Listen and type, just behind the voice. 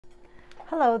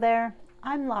Hello there,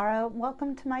 I'm Laura.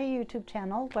 Welcome to my YouTube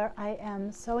channel where I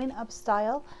am sewing up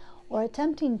style or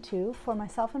attempting to for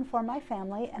myself and for my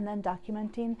family, and then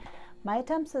documenting my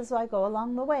attempts as I go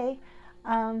along the way.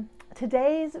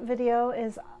 Today's video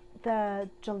is the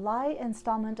July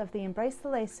installment of the Embrace the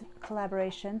Lace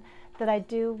collaboration that I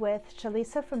do with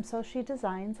Chilisa from Sew She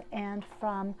Designs and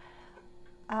from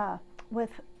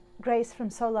with Grace from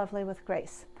Sew Lovely with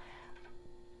Grace.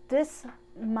 This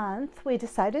month we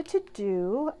decided to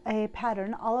do a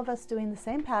pattern, all of us doing the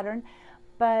same pattern,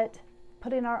 but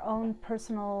putting our own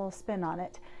personal spin on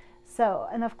it. So,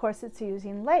 and of course it's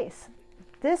using lace.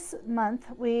 This month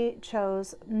we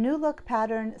chose New Look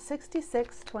pattern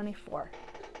 6624,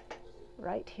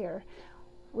 right here.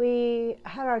 We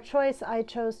had our choice. I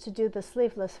chose to do the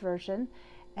sleeveless version,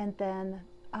 and then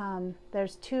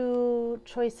there's two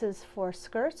choices for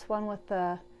skirts, one with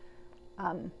the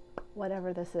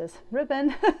whatever this is,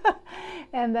 ribbon,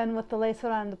 and then with the lace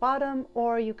around the bottom,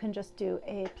 or you can just do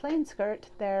a plain skirt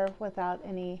there without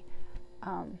any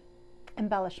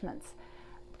embellishments.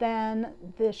 Then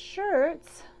the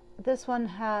shirts, this one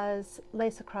has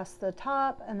lace across the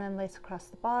top and then lace across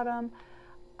the bottom,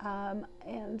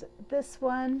 and this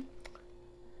one,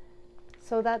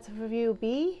 so that's view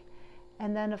B,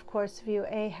 and then of course view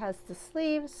A has the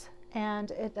sleeves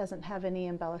and it doesn't have any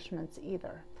embellishments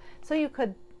either. So you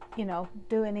could, you know,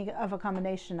 do any of a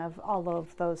combination of all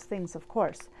of those things, of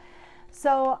course.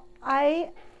 So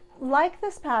I like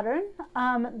this pattern.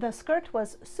 The skirt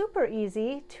was super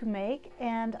easy to make,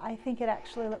 and I think it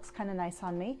actually looks kind of nice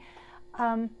on me.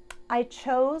 I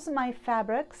chose my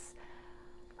fabrics.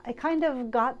 I kind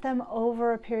of got them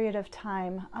over a period of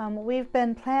time. We've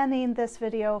been planning this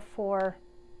video for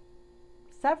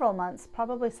several months,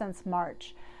 probably since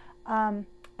March. And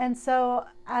so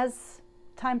as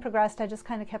time progressed, I just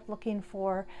kind of kept looking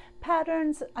for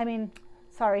fabrics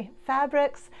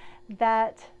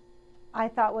that I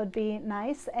thought would be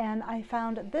nice, and I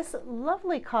found this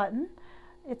lovely cotton.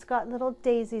 It's got little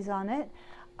daisies on it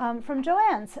from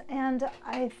Joann's, and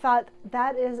I thought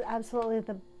that is absolutely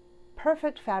the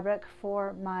perfect fabric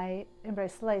for my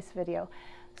Embrace the Lace video.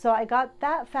 So I got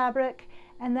that fabric,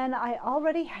 and then I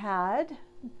already had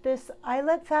this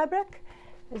eyelet fabric.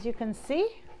 As you can see,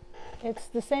 it's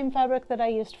the same fabric that I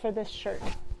used for this shirt.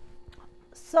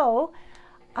 So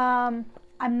I'm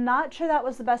not sure that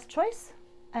was the best choice,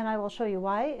 and I will show you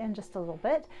why in just a little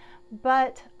bit,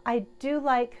 but I do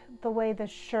like the way the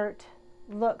shirt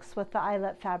looks with the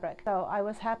eyelet fabric. So I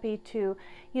was happy to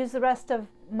use the rest of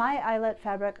my eyelet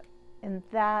fabric in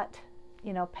that,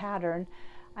 you know, pattern.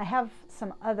 I have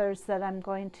some others that I'm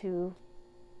going to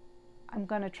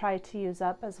try to use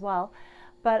up as well,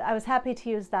 but I was happy to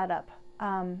use that up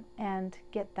and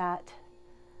get that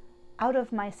out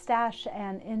of my stash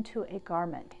and into a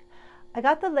garment. I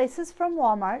got the laces from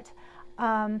Walmart.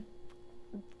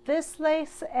 This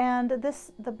lace and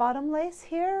the bottom lace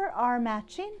here are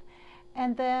matching,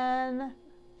 and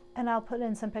I'll put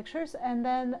in some pictures, and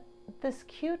then this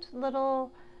cute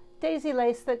little daisy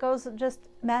lace that just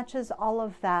matches all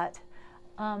of that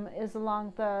is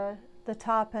along the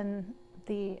top and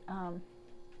the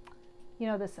you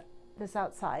know, this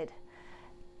outside.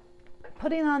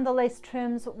 Putting on the lace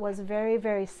trims was very,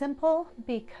 very simple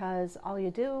because all you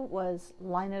do was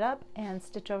line it up and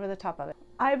stitch over the top of it.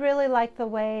 I really like the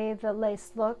way the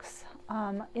lace looks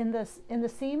in the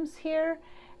seams here,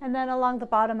 and then along the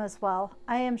bottom as well.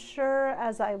 I am sure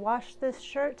as I wash this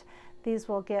shirt these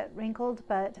will get wrinkled,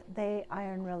 but they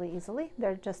iron really easily.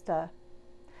 They're just I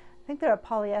think they're a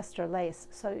polyester lace,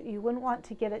 so you wouldn't want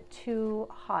to get it too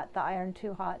hot, the iron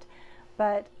too hot.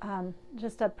 But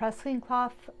just a pressing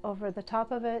cloth over the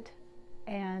top of it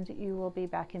and you will be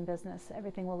back in business.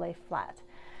 Everything will lay flat.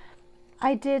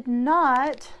 I did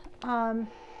not,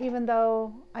 even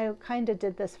though I kind of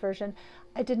did this version,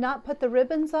 I did not put the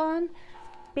ribbons on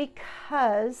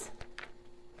because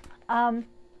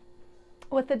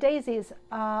with the daisies,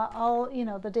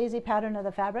 the daisy pattern of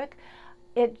the fabric,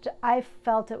 I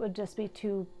felt it would just be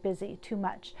too busy, too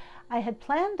much. I had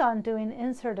planned on doing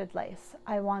inserted lace.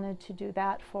 I wanted to do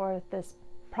that for this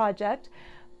project,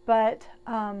 but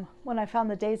when I found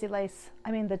the daisy lace,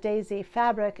 the daisy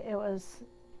fabric, it was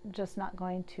just not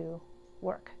going to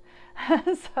work.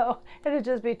 So it would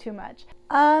just be too much.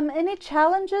 Any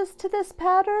challenges to this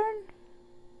pattern?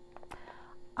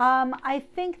 I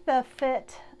think the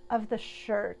fit of the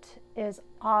shirt is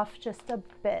off just a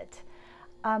bit.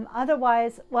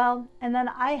 Otherwise, well, and then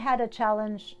I had a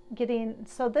challenge getting,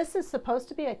 so this is supposed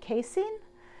to be a casing,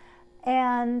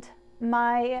 and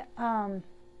my,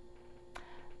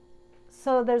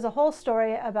 so there's a whole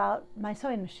story about my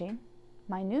sewing machine,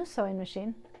 my new sewing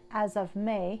machine as of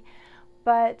May,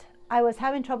 but I was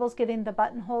having troubles getting the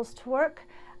buttonholes to work.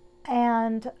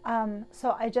 And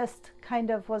so I just kind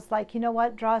of was like, you know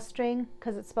what, drawstring,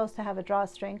 because it's supposed to have a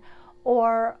drawstring,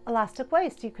 or elastic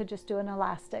waist. You could just do an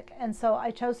elastic. And so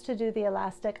I chose to do the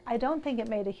elastic. I don't think it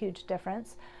made a huge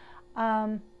difference,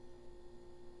 but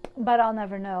I'll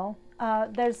never know.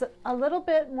 There's a little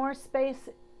bit more space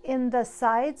in the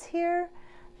sides here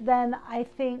than I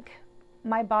think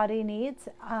my body needs.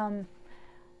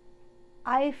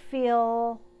 I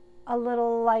feel a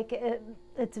little like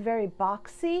it's very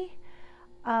boxy,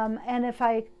 and if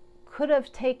I could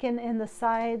have taken in the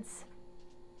sides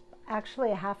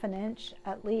actually a ½ inch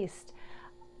at least,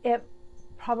 it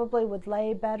probably would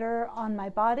lay better on my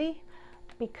body,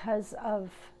 because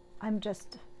of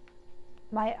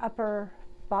my upper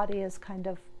body is kind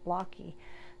of blocky.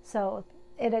 So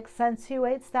it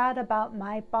accentuates that about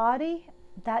my body.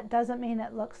 That doesn't mean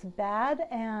it looks bad,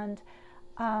 and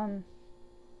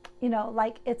you know,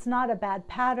 like, it's not a bad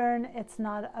pattern, it's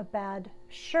not a bad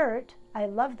shirt. I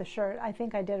love the shirt. I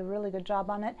think I did a really good job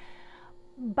on it.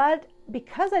 But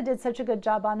because I did such a good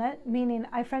job on it, meaning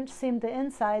I French seamed the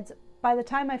insides, by the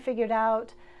time I figured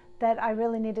out that I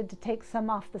really needed to take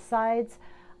some off the sides,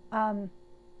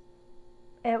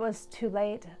 it was too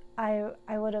late. It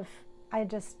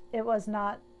was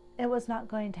not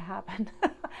going to happen.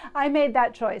 I made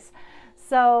that choice.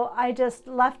 So I just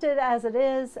left it as it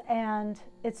is, and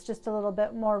it's just a little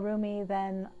bit more roomy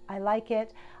than I like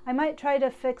it. I might try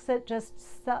to fix it, just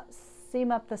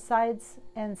seam up the sides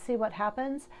and see what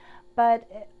happens.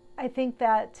 But I think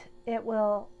that it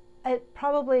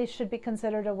probably should be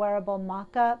considered a wearable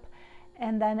mock-up.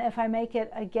 And then if I make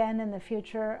it again in the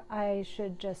future, I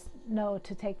should just know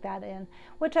to take that in,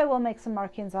 which I will make some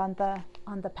markings on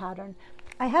the pattern.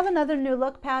 I have another new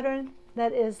look pattern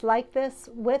that is like this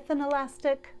with an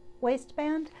elastic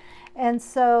waistband, and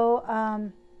so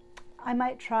I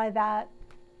might try that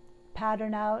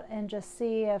pattern out and just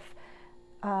see if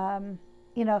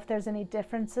you know, if there's any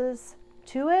differences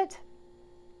to it.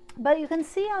 But you can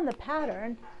see on the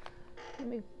pattern,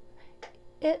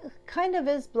 it kind of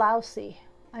is blousey.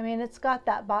 I mean, it's got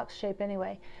that box shape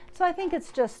anyway. So I think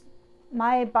it's just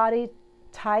my body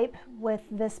type with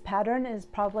this pattern is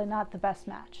probably not the best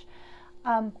match.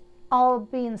 All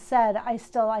being said, I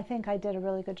think I did a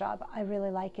really good job. I really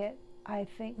like it. I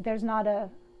think there's not a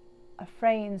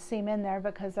fraying seam in there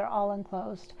because they're all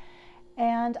enclosed.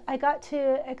 And I got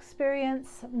to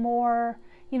experience more,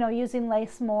 you know, using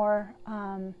lace more,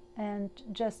 and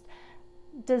just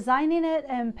designing it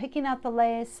and picking out the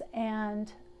lace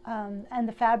and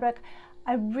the fabric.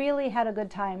 I really had a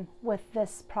good time with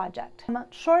this project.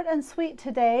 Short and sweet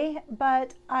today,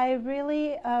 but I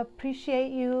really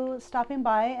appreciate you stopping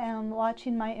by and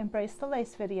watching my Embrace the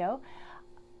Lace video.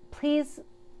 Please,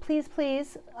 please,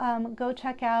 please go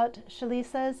check out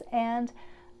Chilisa's and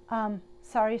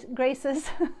Grace's.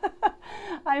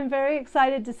 I'm very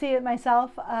excited to see it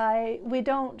myself. We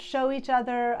don't show each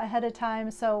other ahead of time,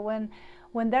 so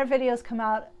when their videos come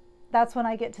out, that's when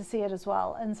I get to see it as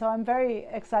well. And so I'm very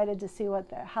excited to see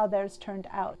how theirs turned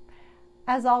out.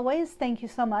 As always, thank you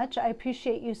so much. I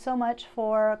appreciate you so much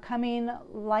for coming,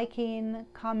 liking,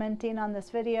 commenting on this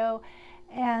video.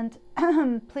 And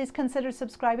please consider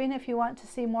subscribing if you want to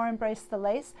see more Embrace the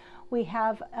Lace. We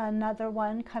have another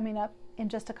one coming up in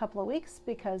just a couple of weeks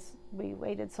because we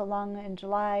waited so long in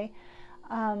July.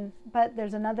 But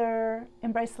there's another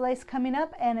Embrace the Lace coming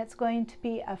up, and it's going to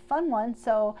be a fun one,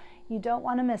 so you don't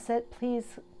want to miss it.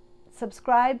 Please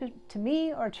subscribe to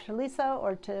me or to Chilisa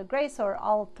or to Grace or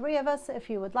all three of us if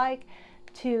you would like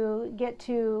to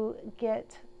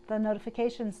get the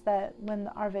notifications that when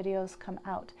our videos come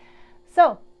out.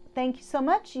 So thank you so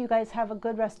much. You guys have a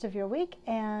good rest of your week,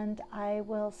 and I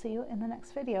will see you in the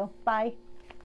next video. Bye.